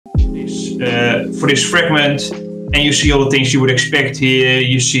for this fragment, and you see all the things you would expect here.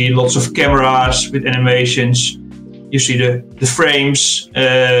 You see lots of cameras with animations. You see the frames.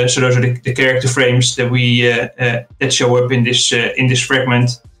 So those are the character frames that we that show up in this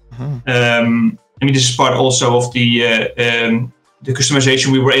fragment. I mean, this is part also of the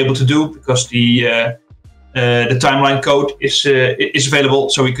customization we were able to do, because the timeline code is available,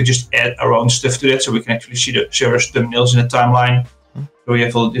 so we could just add our own stuff to that, so we can actually see the server's thumbnails in the timeline. So we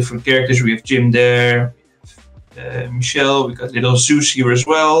have all the different characters. We have Jim there, Michelle. We got little Zeus here as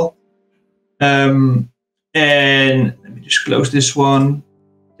well. And let me just close this one.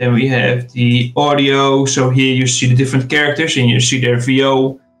 Then we have the audio. So here you see the different characters, and you see their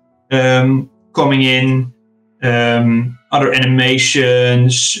VO coming in, other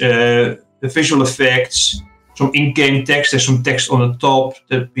animations, the visual effects, some in-game text. There's some text on the top.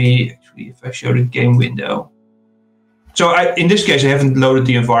 That'd be actually if I show the game window. So in this case, I haven't loaded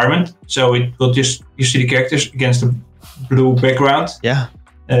the environment, so it will just, you see the characters against the blue background. Yeah.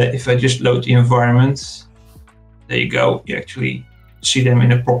 If I just load the environment, there you go. You actually see them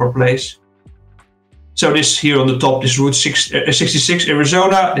in a proper place. So this here on the top, this Route 66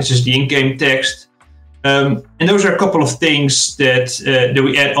 Arizona. This is the in-game text. And those are a couple of things that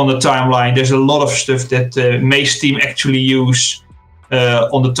we add on the timeline. There's a lot of stuff that May's team actually use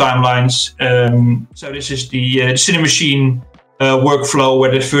on the timelines. So this is the Cinemachine workflow,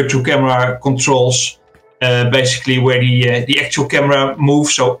 where the virtual camera controls basically where the actual camera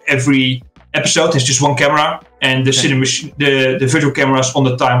moves. So every episode has just one camera, and the Cinemachine, the virtual cameras on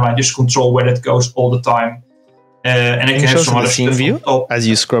the timeline just control where that goes all the time. And I can have some other scene view as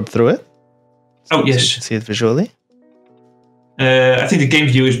you scrub through it. Oh yes, so you can see it visually. I think the game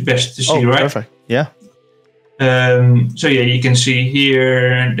view is best to see, right? Perfect. Yeah. So yeah, you can see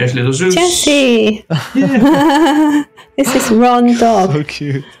here. There's little Zeus. Jesse. Yeah. This is Ron dog. So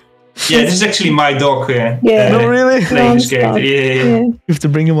cute. Yeah, this is actually my dog. No, really? Playing this character. Yeah. You have to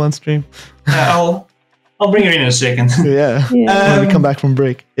bring him on stream. I'll bring her in a second. Yeah. When we come back from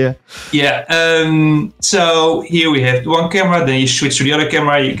break. Yeah. Yeah. So here we have the one camera. Then you switch to the other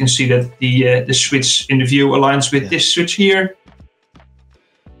camera. You can see that the switch in the view aligns with this switch here,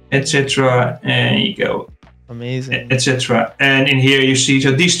 etc. And you go. Amazing. Etc. And in here you see,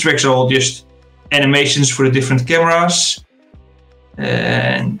 so these tracks are all just animations for the different cameras.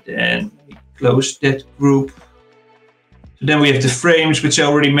 And then we close that group. So then we have the frames, which I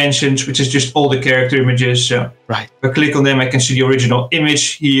already mentioned, which is just all the character images. So right. If I click on them, I can see the original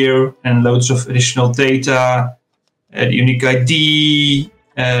image here and loads of additional data, the unique ID,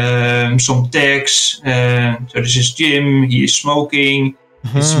 some tags. So this is Jim. He is smoking.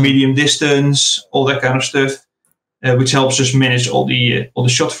 It's medium distance, all that kind of stuff, which helps us manage all the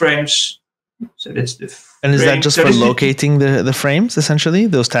shot frames. So that's the. And is that just for locating the frames, essentially,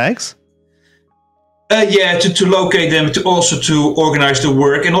 those tags? Yeah, to locate them, to organize the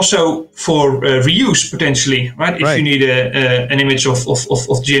work, and also for reuse potentially, right? If you need an image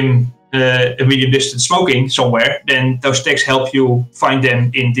of Jim, a medium distance smoking somewhere, then those tags help you find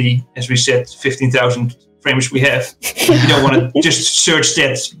them in the, as we said, 15,000 frames we have. You don't want to just search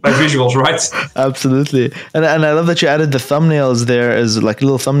that by visuals, right? Absolutely. And I love that you added the thumbnails there as like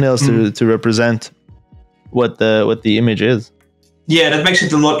little thumbnails to represent what the image is. Yeah, that makes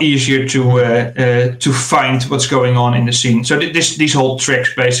it a lot easier to find what's going on in the scene. So these whole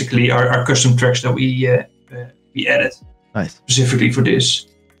tracks basically are custom tracks that we added. Nice. Specifically for this.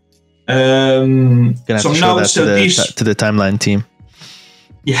 Gonna have to show that to the timeline team.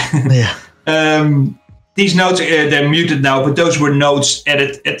 Yeah. Yeah. These notes, they're muted now, but those were notes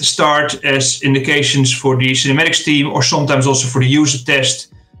added at the start as indications for the cinematics team, or sometimes also for the user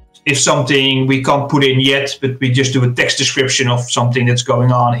test. If something we can't put in yet, but we just do a text description of something that's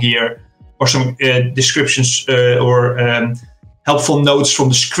going on here, or some descriptions or helpful notes from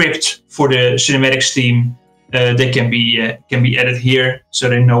the script for the cinematics team, they can be added here, so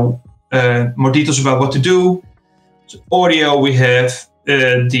they know more details about what to do. So audio, we have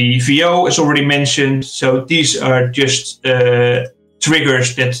the VO, as already mentioned. So these are just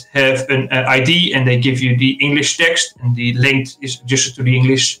triggers that have an ID, and they give you the English text, and the length is adjusted to the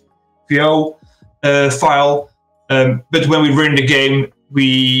English VO file. But when we run the game,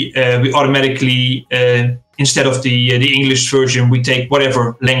 we automatically, instead of the English version, we take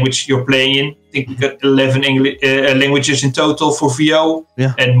whatever language you're playing in. I think we got 11 languages in total for VO,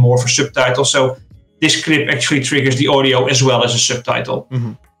 and more for subtitles. So this clip actually triggers the audio as well as a subtitle.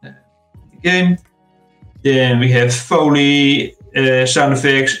 Game. Then we have Foley, sound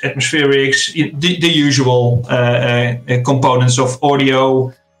effects, atmospherics, the usual components of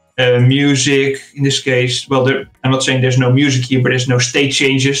audio, music. In this case, well, I'm not saying there's no music here, but there's no state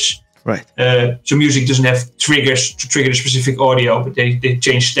changes. Right. So music doesn't have triggers to trigger the specific audio, but they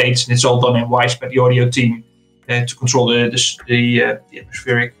change states, and it's all done in Wise by the audio team to control the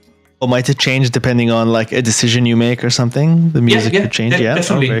atmospheric. Or might it change depending on like a decision you make or something? The music could change.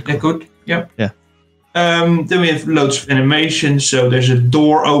 Definitely. Cool. That could. Yeah. Yeah. Then we have loads of animations. So there's a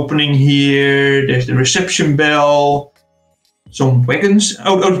door opening here. There's the reception bell. Some wagons.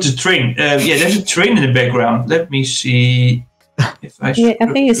 Oh, it's a train. There's a train in the background. Let me see if I. I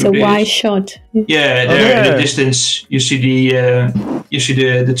think it's a wide shot. Yeah, there in the distance you see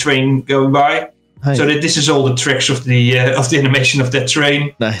the train going by. Hi. So this is all the tracks of the animation of that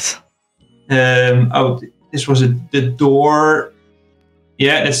train. Nice. This was the door.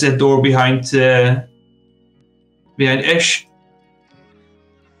 Yeah, that's that door behind Ash.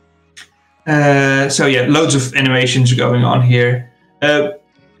 Loads of animations going on here.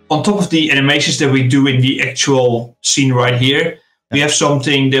 On top of the animations that we do in the actual scene right here, we have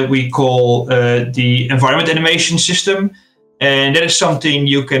something that we call the environment animation system. And that is something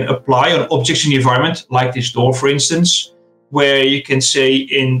you can apply on objects in the environment, like this door, for instance, where you can say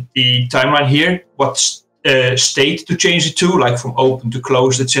in the timeline here what state to change it to, like from open to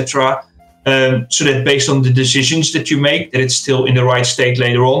closed, etc. So that based on the decisions that you make, that it's still in the right state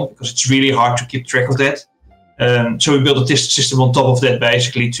later on, because it's really hard to keep track of that. So we built a system on top of that,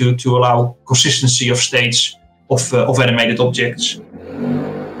 basically, to allow consistency of states of animated objects.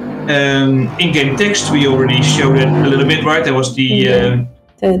 In-game text, we already showed it a little bit, right? There was the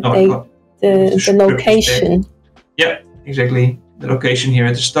location. Yeah, exactly. The location here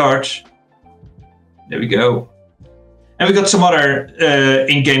at the start. There we go. And we got some other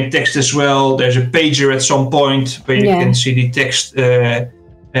in-game text as well. There's a pager at some point where you can see the text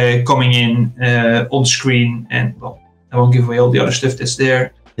coming in on screen. And well, I won't give away all the other stuff that's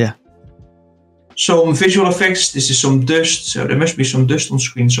there. Yeah. Some visual effects. This is some dust. So there must be some dust on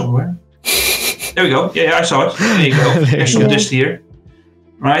screen somewhere. There we go. Yeah, I saw it. There you go. There's some dust here.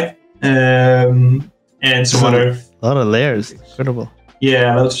 Right. And some other. A lot of layers. Incredible.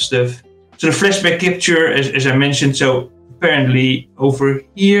 Yeah, loads of stuff. So the flashback capture, as I mentioned, so apparently over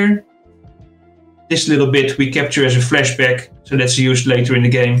here, this little bit we capture as a flashback, so that's used later in the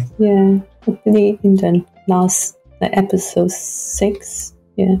game. Yeah, hopefully in the last episode 6.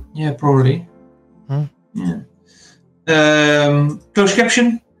 Yeah. Yeah, probably. Yeah. Closed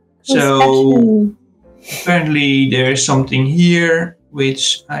caption. So apparently there is something here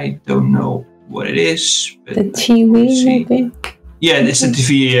which I don't know what it is. But the TV maybe. Yeah, it's the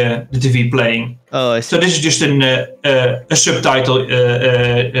TV playing. Oh, I see. So this is just a subtitle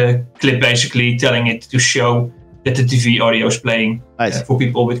clip, basically telling it to show that the TV audio is playing for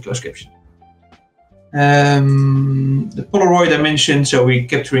people with closed caption. The Polaroid I mentioned, so we're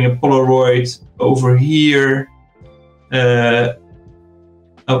capturing a Polaroid over here. Probably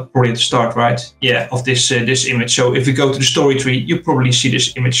at the start, right? Yeah, of this image. So if we go to the story tree, you probably see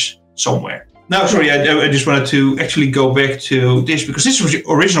this image somewhere. No, sorry, I just wanted to actually go back to this, because this was the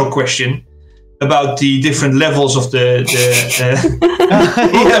original question about the different levels of the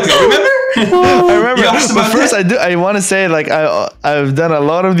remember? I remember. But first, I want to say, like, I've done a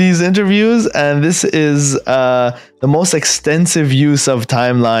lot of these interviews, and this is the most extensive use of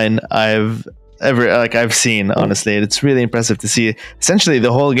timeline I've seen. Honestly, it's really impressive to see essentially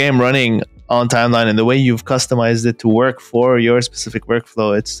the whole game running on timeline, and the way you've customized it to work for your specific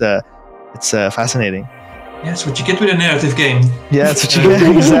workflow. It's fascinating. Yeah, that's what you get with a narrative game. Yeah, that's what you get,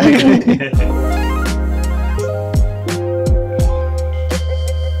 exactly.